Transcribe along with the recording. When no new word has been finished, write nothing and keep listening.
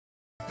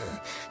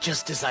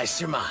just as I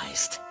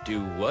surmised. Do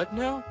what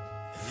now?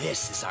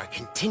 This is our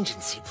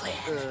contingency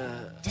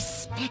plan.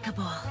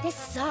 Despicable. This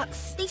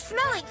sucks. They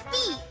smell like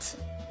feet.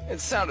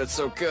 It sounded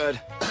so good.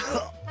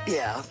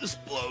 Yeah, this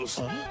blows.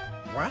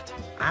 What?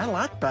 I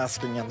like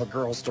basking in the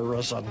girls'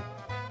 derision.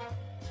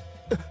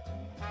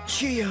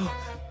 Chio.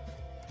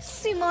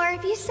 See more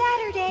of you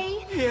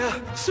Saturday.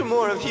 Yeah, some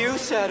more of you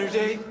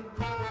Saturday.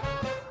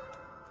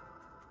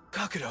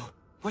 Kakuto,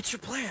 what's your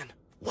plan?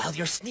 While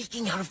you're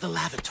sneaking out of the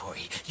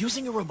lavatory,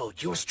 using a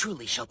remote, yours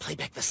truly shall play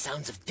back the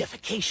sounds of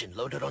defecation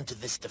loaded onto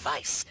this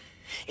device.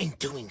 In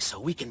doing so,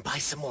 we can buy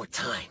some more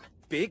time.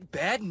 Big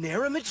Bad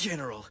Naruma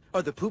General.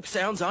 Are the poop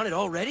sounds on it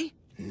already?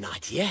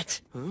 Not yet.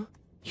 Huh?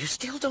 You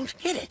still don't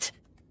get it.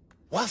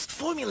 Whilst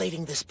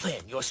formulating this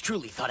plan, yours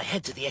truly thought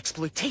ahead to the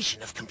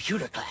exploitation of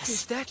computer class.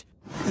 Is that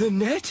the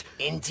net?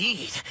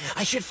 Indeed.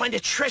 I should find a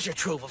treasure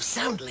trove of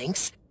sound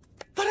links.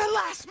 But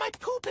alas, my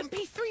poop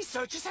MP3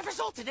 searches have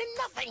resulted in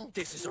nothing.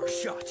 This is our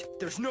shot.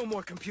 There's no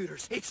more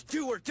computers. It's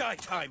do or die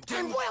time, dude.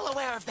 I'm well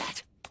aware of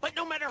that. But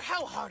no matter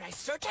how hard I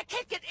search, I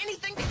can't get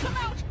anything to come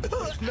out.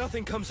 If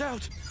nothing comes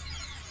out...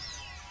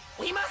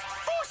 We must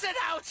force it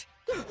out!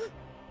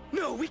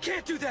 No, we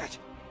can't do that!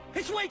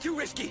 It's way too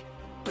risky!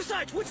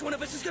 Besides, which one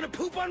of us is gonna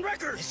poop on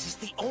record? This is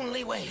the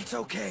only way. It's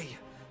okay.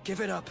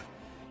 Give it up.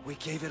 We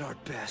gave it our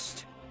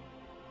best.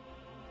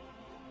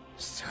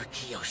 Sir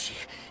Kiyoshi,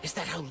 is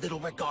that how little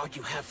regard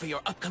you have for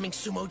your upcoming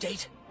sumo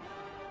date?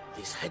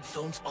 These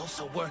headphones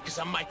also work as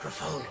a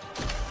microphone.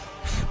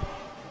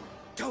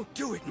 Don't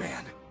do it,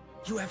 man!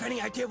 You have any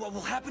idea what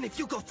will happen if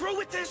you go through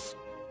with this?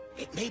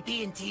 It may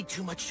be indeed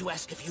too much to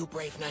ask of you,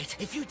 Brave Knight.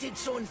 If you did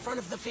so in front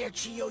of the fair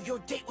Chiyo, your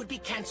date would be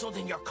cancelled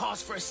and your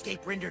cause for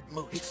escape rendered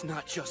moot. It's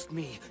not just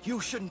me. You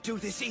shouldn't do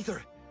this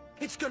either.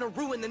 It's gonna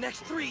ruin the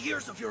next 3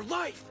 years of your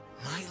life.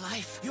 My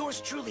life?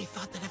 Yours truly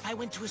thought that if I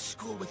went to a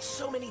school with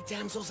so many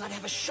damsels, I'd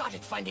have a shot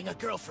at finding a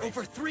girlfriend.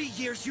 Over 3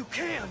 years you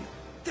can!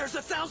 There's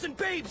 1,000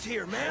 babes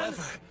here, man!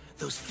 However,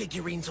 those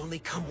figurines only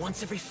come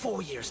once every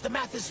 4 years. The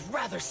math is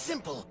rather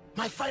simple.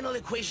 My final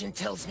equation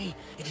tells me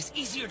it is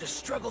easier to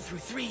struggle through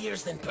 3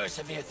 years than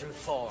persevere through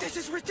 4. This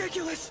is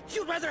ridiculous!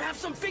 You'd rather have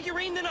some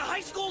figurine than a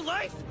high school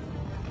life?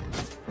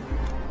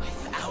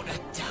 Without a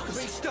doubt.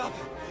 Please stop!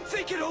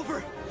 Think it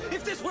over!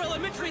 If this were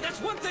elementary,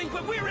 that's one thing,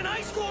 but we're in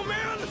high school,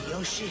 man!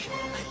 Yoshi,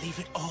 I leave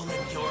it all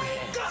in your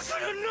hands.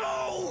 Kakuto,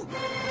 no!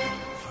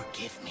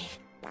 Forgive me.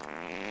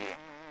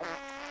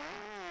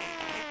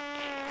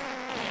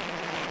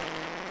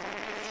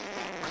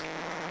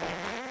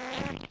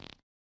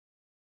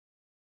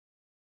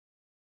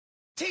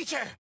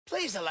 Teacher,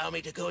 please allow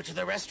me to go to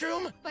the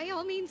restroom. By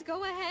all means,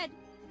 go ahead.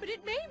 But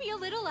it may be a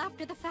little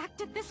after the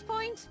fact at this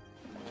point.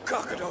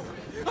 Kakuto,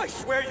 I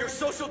swear your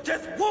social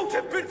death won't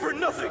have been for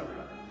nothing!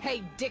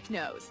 Hey, Dick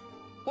Nose.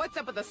 What's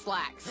up with the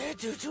slacks? They're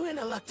due to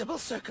ineluctable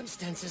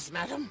circumstances,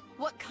 madam.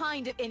 What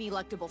kind of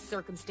ineluctable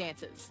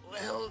circumstances?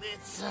 Well,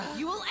 it's,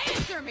 You will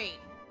answer me!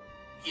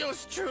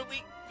 yours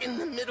truly, in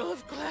the middle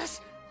of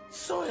class,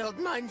 soiled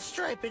mine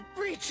striped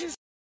breeches.